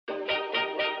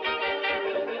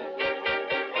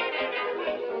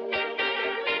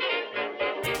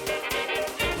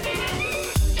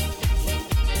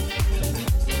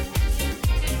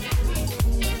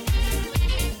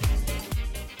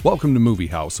Welcome to Movie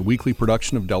House, a weekly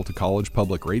production of Delta College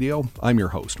Public Radio. I'm your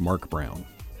host, Mark Brown.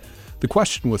 The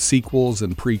question with sequels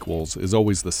and prequels is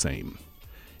always the same.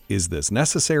 Is this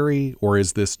necessary, or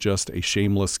is this just a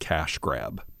shameless cash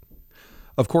grab?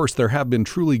 Of course, there have been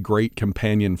truly great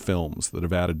companion films that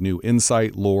have added new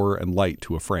insight, lore, and light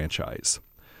to a franchise.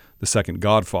 The second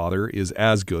Godfather is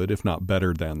as good, if not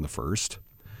better, than the first.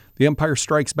 The Empire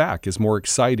Strikes Back is more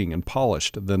exciting and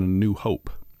polished than A New Hope.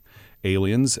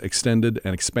 Aliens extended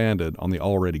and expanded on the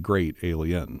already great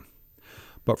Alien.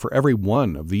 But for every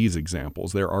one of these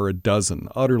examples, there are a dozen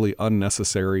utterly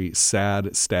unnecessary,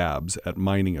 sad stabs at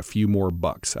mining a few more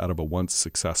bucks out of a once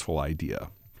successful idea.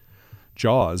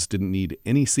 Jaws didn't need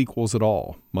any sequels at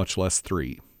all, much less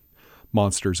 3.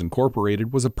 Monsters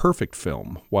Incorporated was a perfect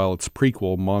film, while its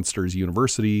prequel, Monsters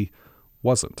University,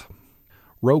 wasn't.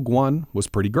 Rogue One was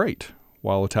pretty great,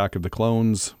 while Attack of the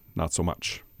Clones, not so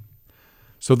much.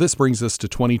 So this brings us to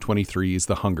 2023's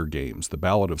The Hunger Games, the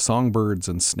Ballad of Songbirds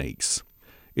and Snakes.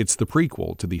 It's the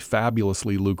prequel to the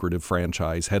fabulously lucrative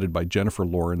franchise headed by Jennifer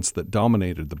Lawrence that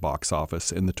dominated the box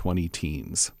office in the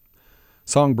 20-teens.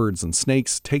 Songbirds and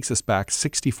Snakes takes us back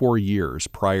 64 years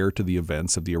prior to the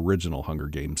events of the original Hunger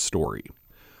Games story.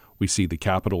 We see the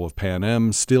capital of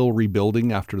Panem still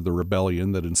rebuilding after the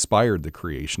rebellion that inspired the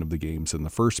creation of the games in the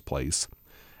first place,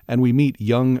 and we meet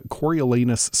young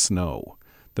Coriolanus Snow,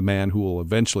 the man who will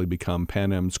eventually become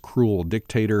Panem's cruel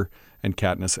dictator and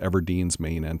Katniss Everdeen's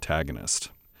main antagonist.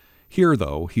 Here,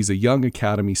 though, he's a young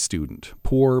academy student,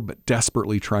 poor but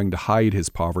desperately trying to hide his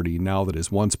poverty now that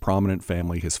his once prominent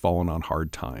family has fallen on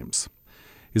hard times.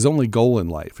 His only goal in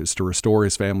life is to restore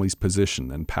his family's position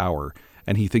and power,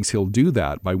 and he thinks he'll do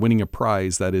that by winning a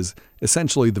prize that is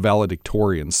essentially the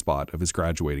valedictorian spot of his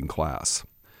graduating class.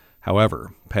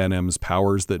 However, Panem's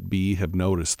powers that be have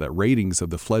noticed that ratings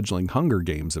of the fledgling Hunger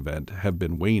Games event have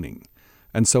been waning,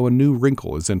 and so a new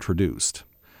wrinkle is introduced.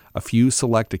 A few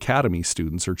select academy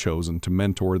students are chosen to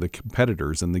mentor the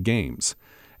competitors in the games,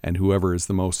 and whoever is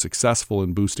the most successful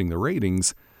in boosting the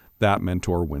ratings, that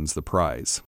mentor wins the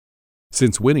prize.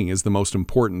 Since winning is the most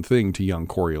important thing to young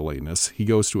Coriolanus, he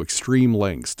goes to extreme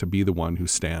lengths to be the one who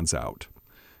stands out.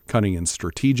 Cunning and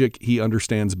strategic, he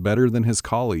understands better than his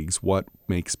colleagues what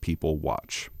makes people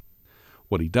watch.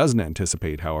 What he doesn't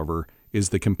anticipate, however, is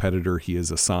the competitor he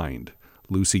is assigned,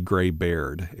 Lucy Gray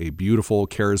Baird, a beautiful,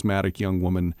 charismatic young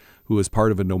woman who is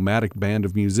part of a nomadic band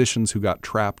of musicians who got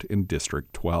trapped in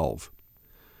District 12.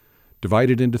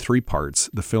 Divided into 3 parts,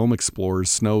 the film explores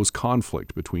Snow's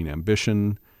conflict between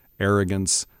ambition,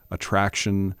 arrogance,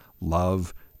 attraction,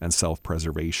 love, and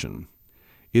self-preservation.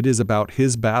 It is about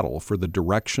his battle for the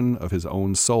direction of his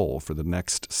own soul for the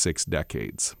next 6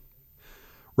 decades.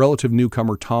 Relative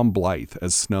newcomer Tom Blythe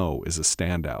as Snow is a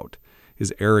standout.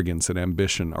 His arrogance and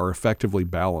ambition are effectively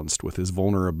balanced with his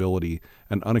vulnerability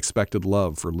and unexpected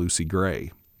love for Lucy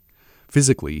Gray.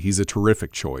 Physically, he's a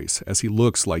terrific choice, as he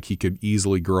looks like he could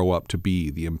easily grow up to be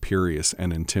the imperious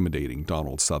and intimidating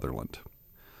Donald Sutherland.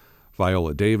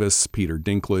 Viola Davis, Peter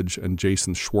Dinklage, and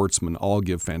Jason Schwartzman all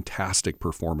give fantastic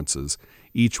performances,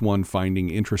 each one finding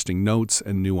interesting notes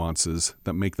and nuances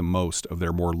that make the most of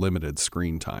their more limited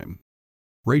screen time.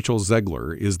 Rachel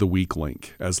Zegler is the weak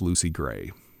link as Lucy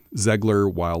Gray.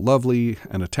 Zegler, while lovely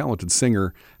and a talented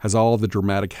singer, has all the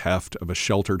dramatic heft of a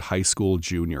sheltered high school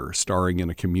junior starring in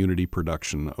a community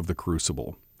production of The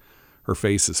Crucible. Her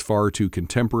face is far too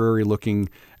contemporary looking,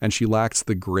 and she lacks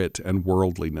the grit and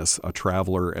worldliness a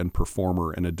traveler and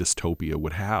performer in a dystopia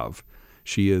would have.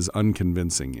 She is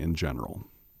unconvincing in general.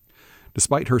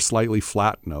 Despite her slightly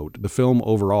flat note, the film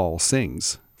overall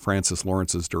sings. Francis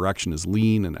Lawrence's direction is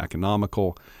lean and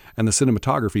economical, and the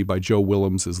cinematography by Joe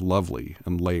Willems is lovely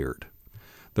and layered.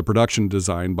 The production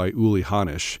design by Uli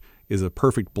Hanisch is a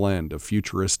perfect blend of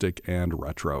futuristic and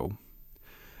retro.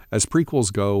 As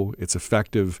prequels go, it's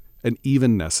effective and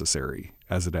even necessary,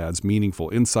 as it adds meaningful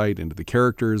insight into the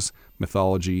characters,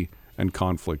 mythology, and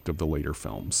conflict of the later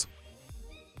films.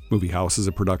 Movie House is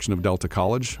a production of Delta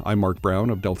College. I'm Mark Brown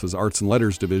of Delta's Arts and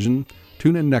Letters Division.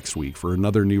 Tune in next week for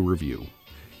another new review.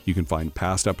 You can find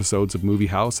past episodes of Movie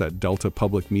House at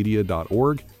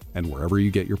deltapublicmedia.org and wherever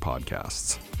you get your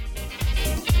podcasts.